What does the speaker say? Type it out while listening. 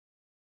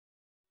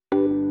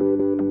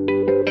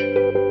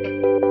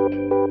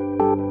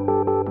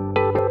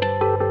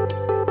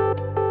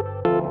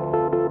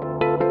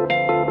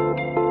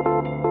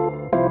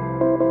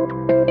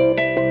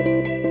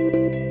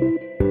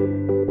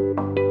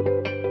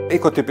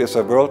Equotip is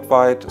a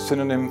worldwide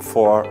synonym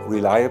for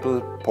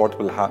reliable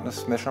portable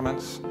hardness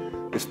measurements,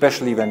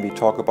 especially when we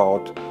talk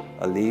about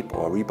a Leeb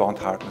or rebound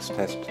hardness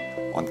test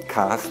on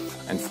cast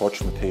and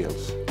forged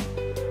materials.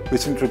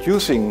 With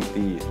introducing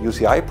the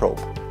UCI probe,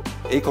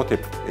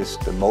 Equotip is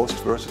the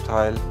most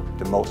versatile,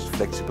 the most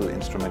flexible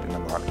instrument in the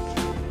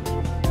market.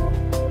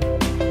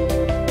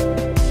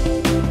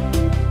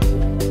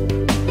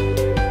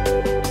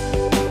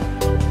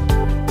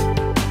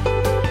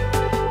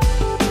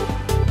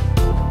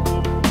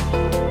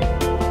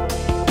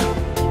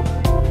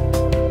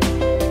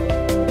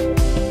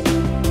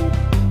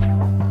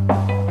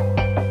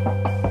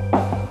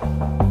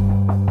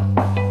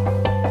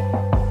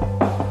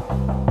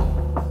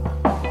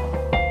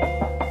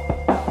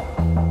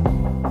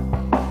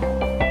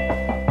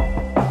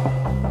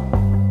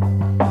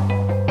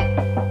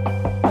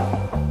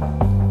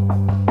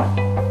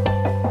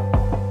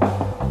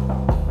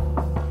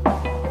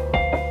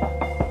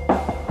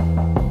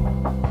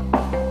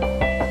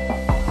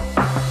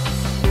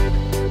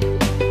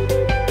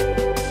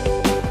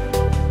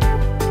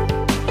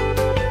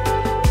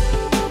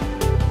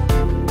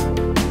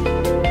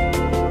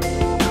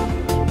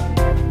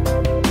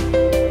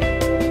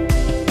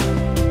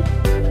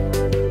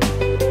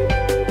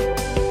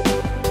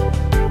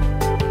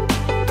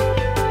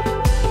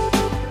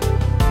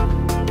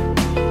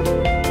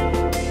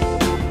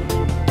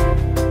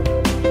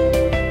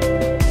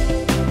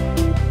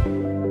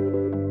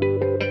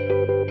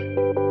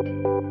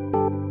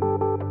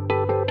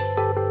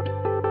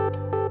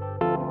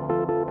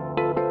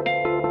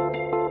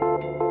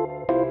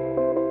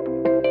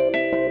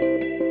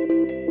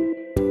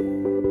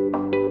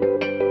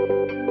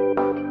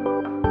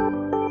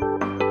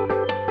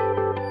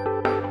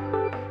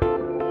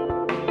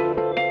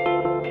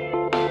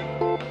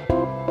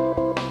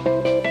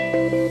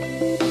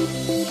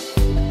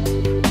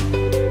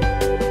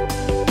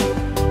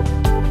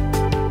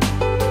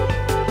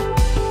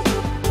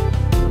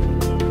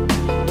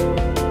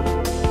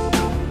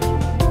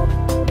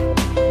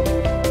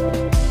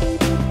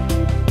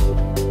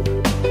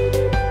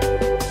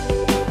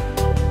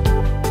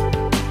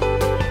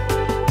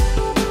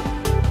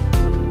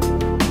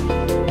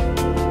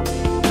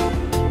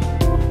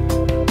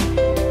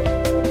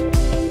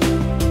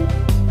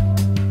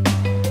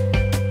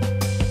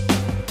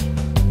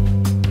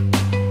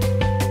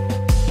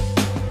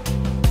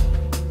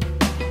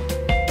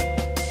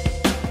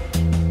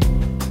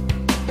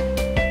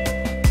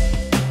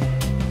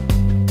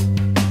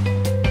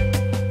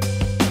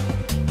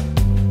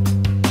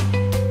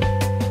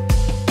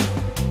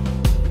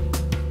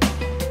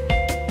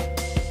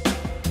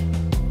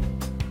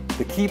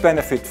 The key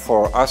benefit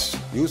for us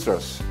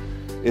users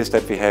is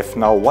that we have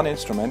now one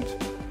instrument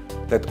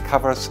that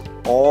covers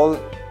all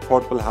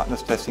portable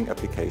hardness testing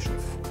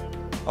applications.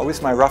 Now,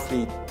 with my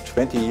roughly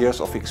 20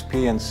 years of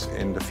experience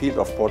in the field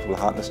of portable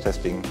hardness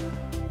testing,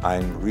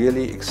 I'm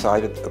really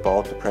excited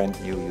about the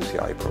brand new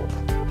UCI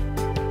probe.